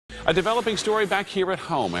A developing story back here at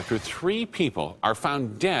home after 3 people are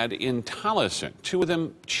found dead in Tolleson, 2 of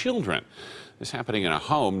them children. This happening in a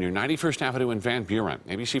home near 91st Avenue in Van Buren.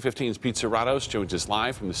 ABC 15's Pete Serratos joins us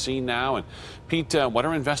live from the scene now. And Pete, what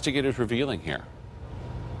are investigators revealing here?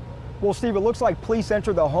 Well, Steve, it looks like police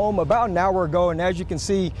entered the home about an hour ago, and as you can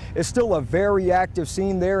see, it's still a very active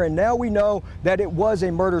scene there. And now we know that it was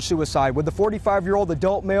a murder-suicide, with the 45-year-old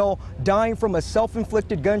adult male dying from a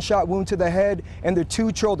self-inflicted gunshot wound to the head, and the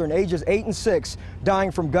 2 children, ages 8 and 6, dying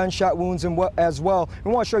from gunshot wounds as well.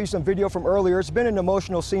 We want to show you some video from earlier. It's been an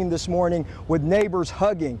emotional scene this morning, with neighbors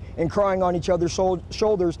hugging and crying on each other's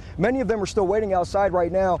shoulders. Many of them are still waiting outside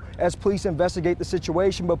right now as police investigate the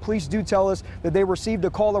situation, but police do tell us that they received a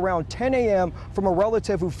call around 10 a.m. from a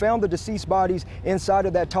relative who found the deceased bodies inside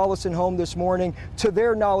of that Tolleson home this morning. To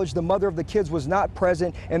their knowledge, the mother of the kids was not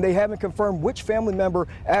present, and they haven't confirmed which family member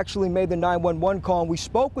actually made the 911 call. And we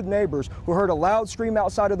spoke with neighbors who heard a loud scream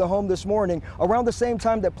outside of the home this morning around the same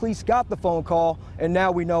time that police got the phone call, and now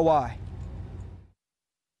we know why.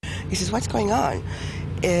 He says, "What's going on?"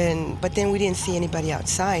 But then we didn't see anybody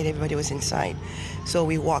outside. Everybody was inside. So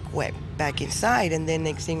we walked back inside, and then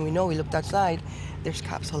next thing we know, we looked outside. There's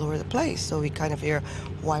cops all over the place. So we kind of hear,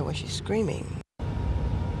 why was she screaming?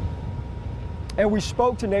 And we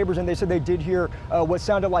spoke to neighbors, and they said they did hear what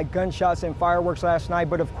sounded like gunshots and fireworks last night,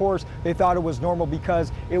 but of course they thought it was normal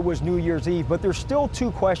because it was New Year's Eve. But there's still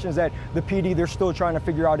 2 questions that the PD, they're still trying to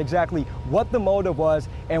figure out exactly what the motive was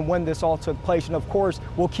and when this all took place. And of course,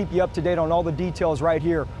 we'll keep you up to date on all the details right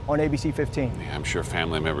here on ABC 15. Yeah, I'm sure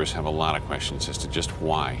family members have a lot of questions as to just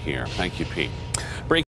why here. Thank you, Pete.